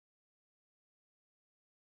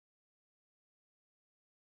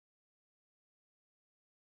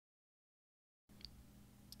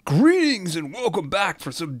Greetings and welcome back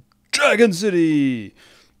for some Dragon City!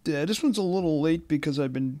 Yeah, this one's a little late because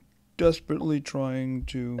I've been desperately trying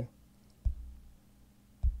to...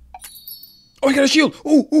 Oh, I got a shield!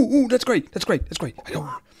 Ooh, that's great, that's great.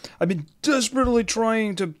 I've been desperately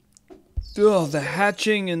trying to... the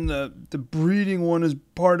hatching and the breeding one as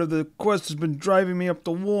part of the quest has been driving me up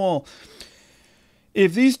the wall.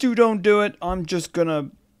 If these two don't do it, I'm just gonna...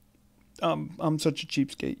 I'm such a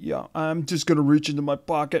cheapskate. Yeah, I'm just gonna reach into my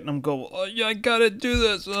pocket and I'm go. Oh, yeah, I gotta do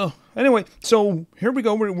this. Anyway, so here we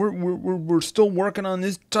go. We're still working on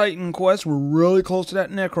this Titan quest. We're really close to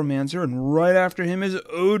that Necromancer, and right after him is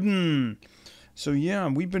Odin. So yeah,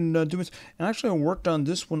 we've been doing this. And actually, I worked on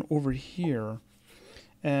this one over here,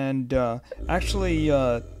 and actually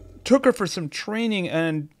took her for some training.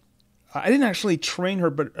 And I didn't actually train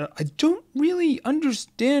her, but I don't really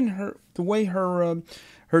understand the way her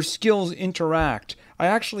skills interact. I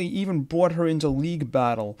actually even brought her into League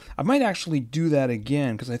Battle. I might actually do that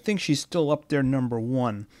again, because I think she's still up there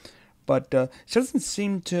 #1. But she doesn't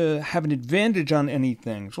seem to have an advantage on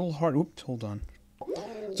anything. It's a little hard. Oops, hold on.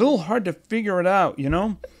 It's a little hard to figure it out, you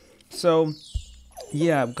know? So,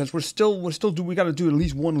 yeah, because we got to do at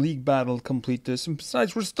least one League Battle to complete this. And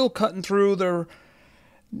besides, we're still cutting through. They're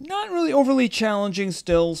not really overly challenging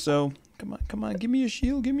still, so... Come on, give me a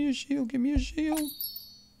shield, give me a shield.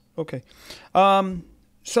 Okay.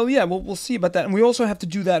 So yeah, we'll see about that. And we also have to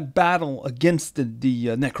do that battle against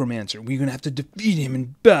the Necromancer. We're going to have to defeat him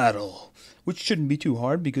in battle. Which shouldn't be too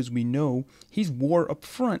hard because we know he's war up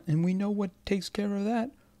front. And we know what takes care of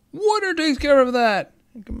that. Water takes care of that.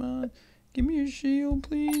 Come on. Give me a shield,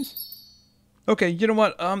 please. Okay, you know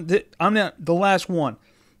what? I'm not the last one.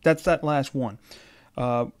 That's that last one.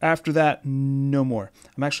 After that, no more.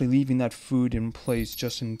 I'm actually leaving that food in place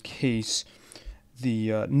just in case...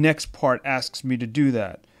 the next part asks me to do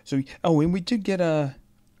that. So, oh, and we did get a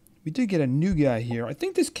new guy here. I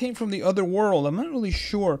think this came from the other world. I'm not really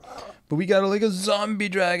sure, but we got like a zombie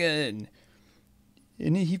dragon,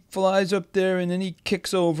 and he flies up there, and then he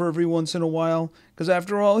kicks over every once in a while. Because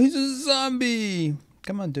after all, he's a zombie.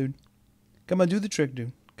 Come on, dude. Come on, do the trick,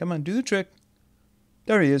 dude. Come on, do the trick.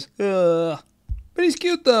 There he is. But he's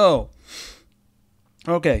cute though.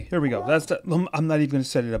 Okay, here we go. I'm not even going to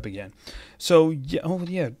set it up again. So, yeah,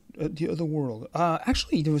 the other world.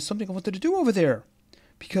 Actually, there was something I wanted to do over there.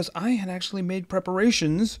 Because I had actually made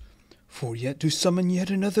preparations to summon yet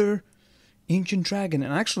another ancient dragon.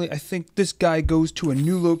 And actually, I think this guy goes to a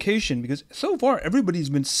new location. Because so far, everybody's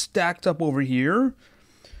been stacked up over here.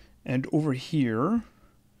 And over here.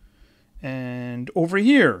 And over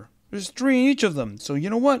here. There's 3 in each of them. So, you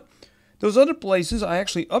know what? Those other places, I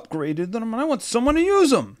actually upgraded them, and I want someone to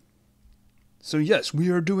use them. So yes, we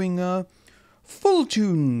are doing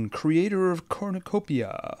Fulltune, creator of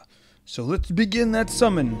Cornucopia. So let's begin that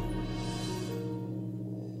summon.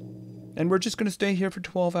 And we're just going to stay here for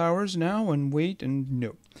 12 hours now and wait, and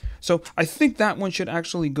no. So I think that one should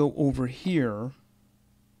actually go over here.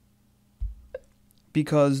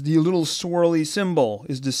 Because the little swirly symbol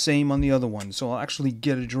is the same on the other one. So I'll actually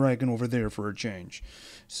get a dragon over there for a change.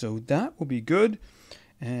 So that will be good.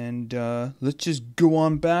 And let's just go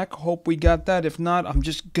on back. Hope we got that. If not, I'm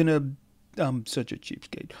just going to... I'm such a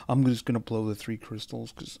cheapskate. I'm just going to blow the 3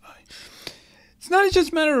 crystals. Because it's not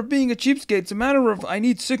just a matter of being a cheapskate. It's a matter of I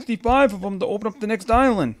need 65 of them to open up the next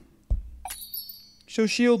island. Show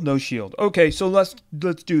shield? No shield. Okay, so let's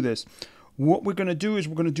do this. What we're going to do is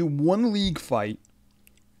we're going to do 1 league fight.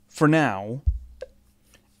 For now,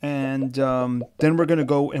 and then we're going to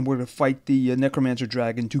go and we're going to fight the Necromancer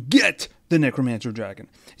Dragon to get the Necromancer Dragon.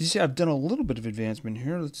 You see, I've done a little bit of advancement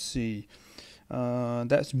here. Let's see.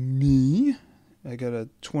 That's me. I got a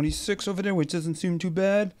 26 over there, which doesn't seem too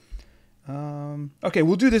bad. Okay,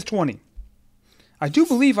 we'll do this 20. I do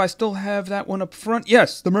believe I still have that one up front.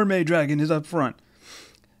 Yes, the Mermaid Dragon is up front.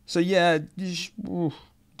 So, yeah,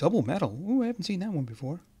 double metal. Ooh, I haven't seen that one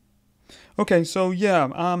before. Okay, so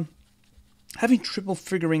yeah, having trouble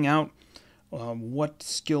figuring out what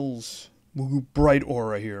skills will do bright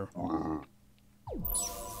aura here.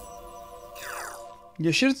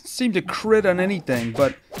 Yeah, she doesn't seem to crit on anything,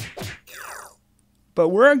 but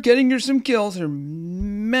we're getting her some kills. Her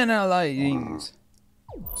mana lightings.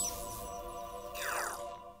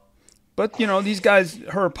 But you know, these guys,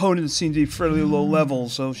 her opponents seem to be fairly low level,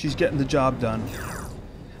 so she's getting the job done.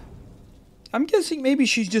 I'm guessing maybe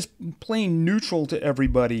she's just playing neutral to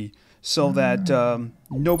everybody so that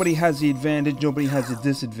nobody has the advantage, nobody has the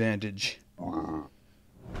disadvantage.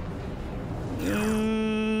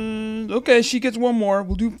 Okay, she gets one more.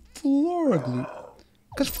 We'll do Flora Glue.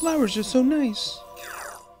 Because flowers are so nice.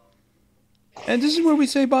 And this is where we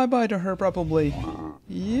say bye-bye to her, probably.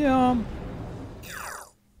 Yeah.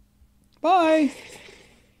 Bye.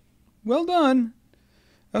 Well done.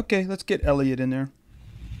 Okay, let's get Elliot in there.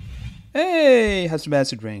 Hey, has some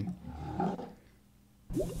acid rain.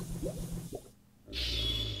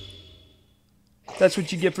 That's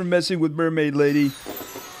what you get for messing with Mermaid Lady.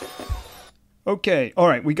 Okay, all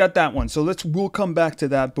right, we got that one. So we'll come back to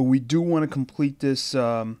that, but we do want to complete this.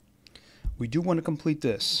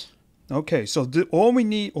 Okay, so all we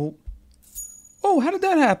need. Oh, how did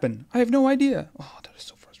that happen? I have no idea. Oh, that is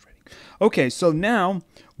so frustrating. Okay, so now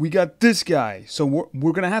we got this guy. So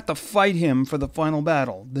we're gonna have to fight him for the final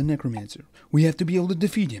battle, the Necromancer. We have to be able to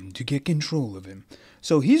defeat him to get control of him.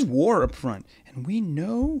 So he's war up front, and we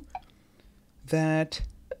know that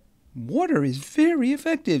water is very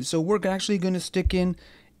effective. So we're actually gonna stick in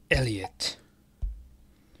Elliot.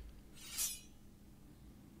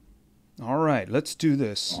 All right, let's do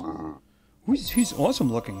this. He's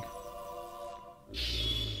awesome looking.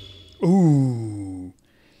 Ooh.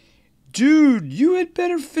 Dude, you had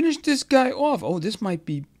better finish this guy off. Oh, this might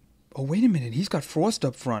be... Oh, wait a minute. He's got frost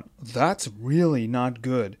up front. That's really not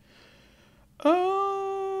good.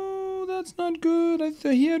 Oh, that's not good.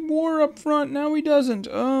 He had war up front. Now he doesn't.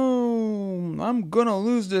 Oh, I'm gonna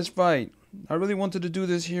lose this fight. I really wanted to do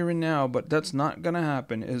this here and now, but that's not gonna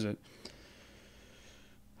happen, is it?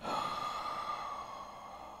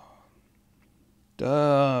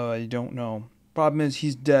 I don't know. Problem is,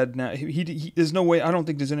 he's dead now. There's no way. I don't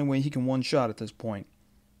think there's any way he can one shot at this point.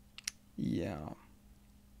 Yeah.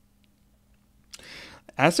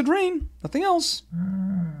 Acid rain. Nothing else.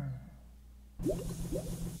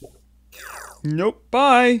 Nope.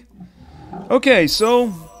 Bye. Okay,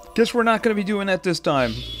 so guess we're not going to be doing that this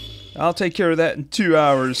time. I'll take care of that in 2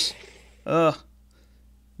 hours.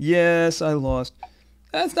 Yes, I lost.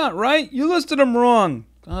 That's not right. You listed them wrong.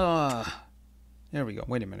 There we go.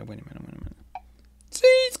 Wait a minute.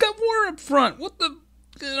 See, he's got war up front. What the...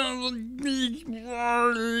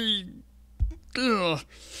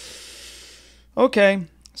 Okay,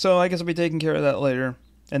 so I guess I'll be taking care of that later.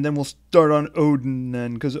 And then we'll start on Odin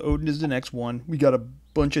then, because Odin is the next one. We got a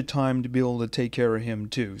bunch of time to be able to take care of him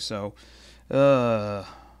too, so... that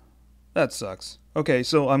sucks. Okay,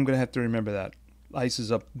 so I'm going to have to remember that. Ice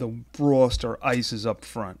is up... The frost or ice is up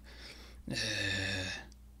front.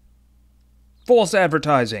 False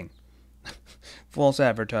advertising. False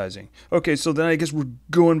advertising. Okay, so then I guess we're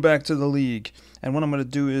going back to the league. And what I'm going to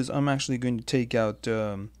do is I'm actually going to take out...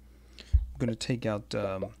 I'm going to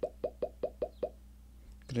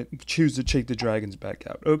choose to take the dragons back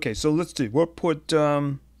out. Okay, so let's do... We'll put...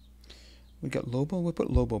 we got Lobo? We'll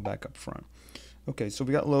put Lobo back up front. Okay, so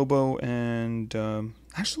we got Lobo and...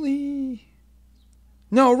 actually...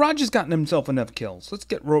 No, Roger's gotten himself enough kills. Let's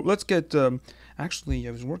get... actually,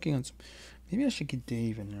 I was working on some... Maybe I should get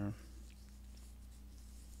Dave in there.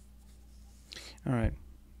 Alright,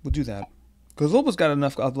 we'll do that. Because Lobo's got a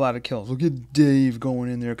lot of kills. We'll get Dave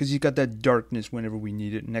going in there because he's got that darkness whenever we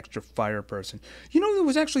need it. An extra fire person. You know, there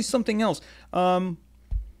was actually something else. After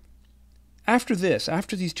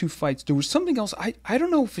these two fights, there was something else. I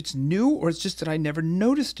don't know if it's new or it's just that I never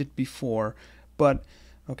noticed it before. But,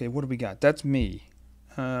 okay, what do we got? That's me.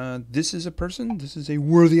 This is a person. This is a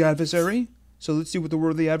worthy adversary. So let's see what the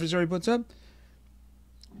worthy adversary puts up.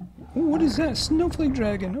 Ooh, what is that? Snowflake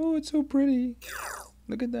dragon. Oh, it's so pretty.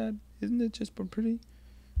 Look at that. Isn't it just pretty?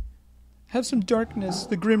 Have some darkness.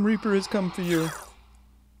 The Grim Reaper has come for you.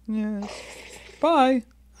 Yes. Bye.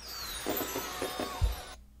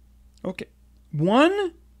 Okay.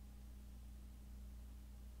 One?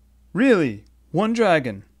 Really? One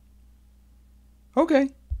dragon. Okay.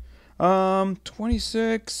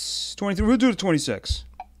 26, 23. We'll do it 26.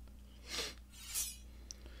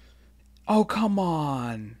 Oh, come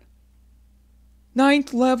on.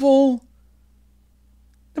 9th level?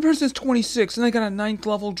 The person's 26 and they got a 9th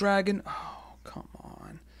level dragon. Oh, come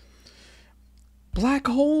on. Black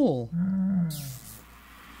hole.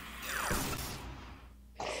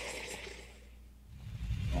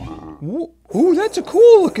 Ooh, that's a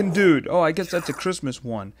cool looking dude. Oh, I guess that's a Christmas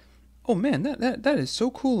one. Oh man, that is so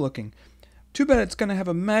cool looking. Too bad it's gonna have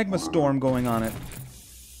a magma storm going on it.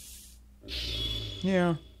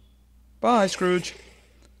 Yeah. Bye, Scrooge.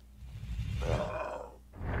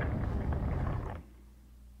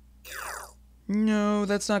 No,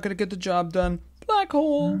 that's not gonna get the job done. Black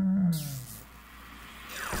hole.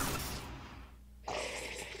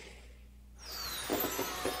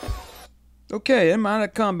 Okay, I'm out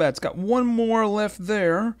of combat. It's got one more left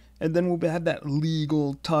there, and then we'll have that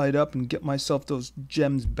legal tied up and get myself those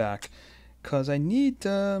gems back. Because I need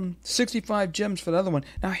 65 gems for the other one.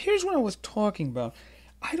 Now, here's what I was talking about.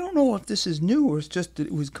 I don't know if this is new or it's just that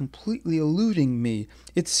it was completely eluding me.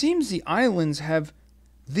 It seems the islands have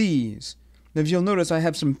these. If you'll notice, I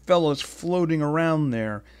have some fellows floating around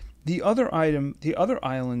there. The other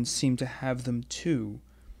islands seem to have them too.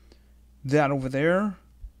 That over there,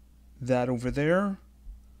 that over there,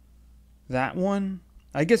 that one.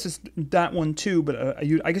 I guess it's that one too, but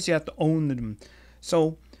I guess you have to own them.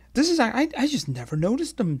 So this is I just never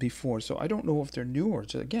noticed them before, so I don't know if they're new or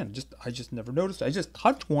again I just never noticed. I just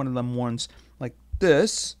touched one of them once like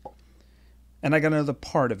this, and I got another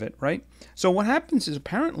part of it, right? So what happens is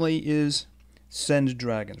apparently is send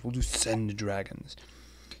dragons. We'll do send dragons.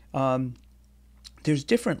 There's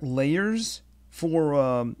different layers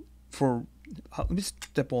for let me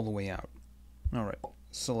step all the way out. All right,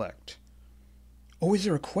 select. Oh, is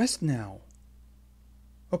there a quest now?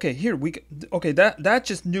 Okay, here okay, that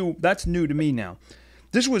just new. That's new to me now.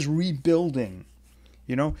 This was rebuilding.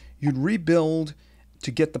 You know, you'd rebuild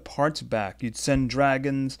to get the parts back. You'd send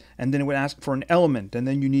dragons, and then it would ask for an element, and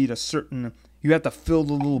then you need a certain. You have to fill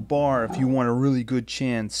the little bar if you want a really good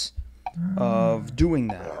chance of doing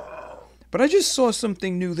that. But I just saw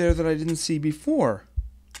something new there that I didn't see before.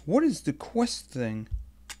 What is the quest thing?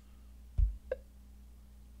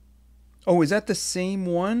 Oh, is that the same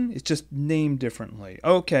one? It's just named differently.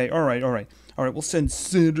 Okay, all right. We'll send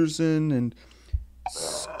Sanderson and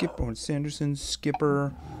Sanderson,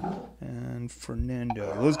 Skipper, and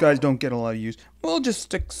Fernando. Those guys don't get a lot of use. We'll just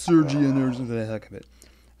stick Sergi in there for the heck of it.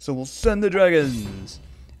 So we'll send the dragons.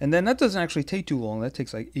 And then that doesn't actually take too long. That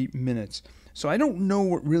takes like 8 minutes. So I don't know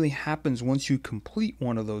what really happens once you complete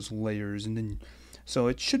one of those layers. So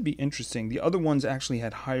it should be interesting. The other ones actually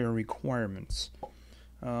had higher requirements.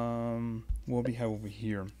 What do we have over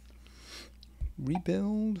here?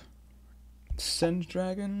 Rebuild. Send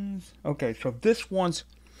dragons. Okay, so this one's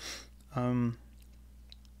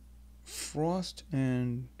Frost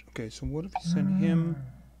and okay, so what if we send him?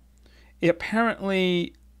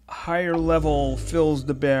 Apparently higher level fills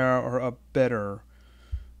the bear or up better.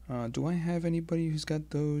 Do I have anybody who's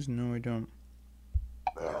got those? No, I don't.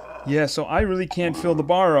 Yeah, so I really can't fill the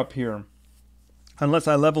bar up here unless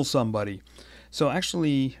I level somebody. So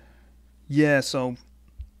actually, yeah, so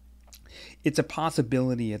it's a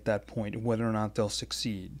possibility at that point whether or not they'll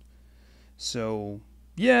succeed. So,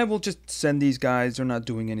 yeah, we'll just send these guys. They're not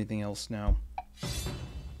doing anything else now.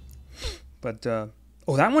 But, oh,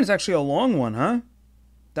 that one's actually a long one, huh?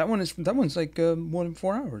 That one's like more than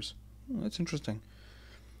 4 hours. Oh, that's interesting.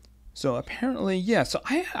 So apparently, yeah, so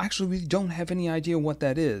I actually really don't have any idea what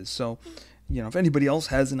that is. So, you know, if anybody else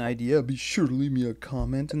has an idea, be sure to leave me a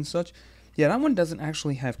comment and such. Yeah, that one doesn't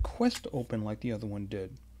actually have quest open like the other one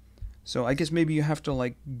did. So I guess maybe you have to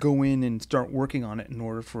like go in and start working on it in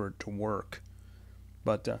order for it to work.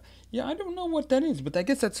 But yeah, I don't know what that is, but I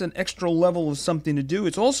guess that's an extra level of something to do.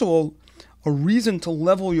 It's also a reason to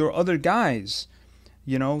level your other guys,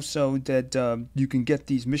 you know, so that you can get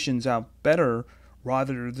these missions out better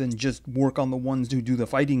rather than just work on the ones who do the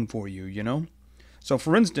fighting for you, you know? So,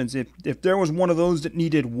 for instance, if there was one of those that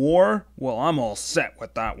needed war, well, I'm all set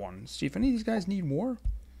with that one. See if any of these guys need war.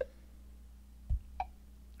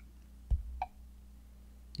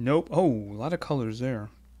 Nope. Oh, a lot of colors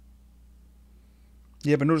there.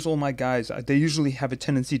 Yeah, but notice all my guys, they usually have a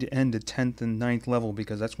tendency to end at 10th and 9th level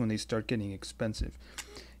because that's when they start getting expensive.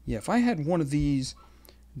 Yeah, if I had one of these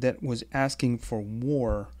that was asking for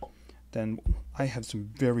war, then I have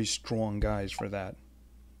some very strong guys for that.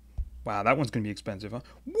 Wow, that one's going to be expensive, huh?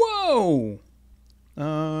 Whoa!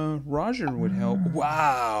 Roger would help.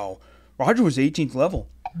 Wow! Roger was 18th level.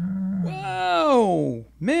 Wow!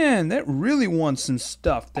 Man, that really wants some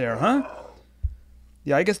stuff there, huh?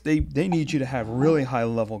 Yeah, I guess they need you to have really high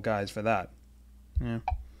level guys for that. Yeah.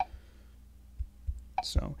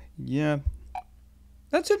 So, yeah.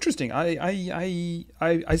 That's interesting. As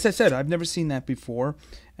I said, I've never seen that before,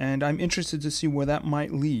 and I'm interested to see where that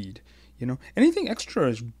might lead. You know, anything extra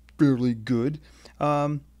is fairly good.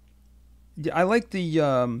 Yeah, I like the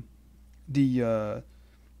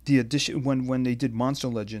addition when they did Monster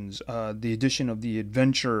Legends. The addition of the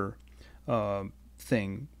adventure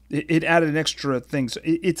thing. It added an extra thing. So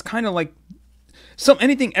it's kind of like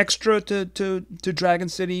anything extra to Dragon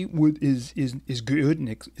City is good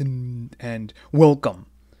and welcome.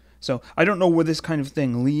 So I don't know where this kind of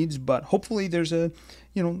thing leads, but hopefully there's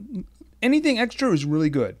anything extra is really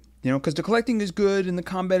good. You know, because the collecting is good and the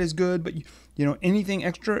combat is good, but you know anything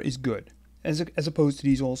extra is good, as opposed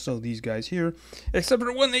to these guys here, except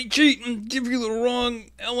for when they cheat and give you the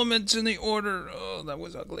wrong elements in the order. Oh, that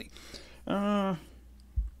was ugly. Oh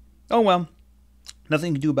well,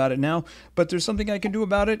 Nothing to do about it now, but there's something I can do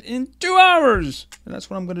about it in 2 hours. And that's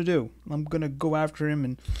what I'm going to do. I'm going to go after him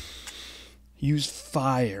and use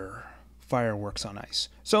fireworks on ice.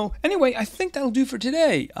 So anyway, I think that'll do for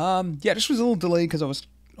today. Yeah, this was a little delayed because I was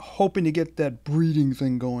hoping to get that breeding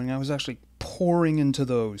thing going. I was actually pouring into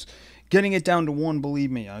those. Getting it down to 1, believe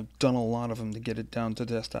me, I've done a lot of them to get it down to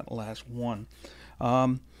just that last one.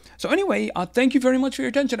 So anyway, thank you very much for your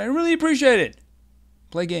attention. I really appreciate it.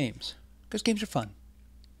 Play games, because games are fun.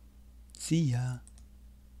 See ya.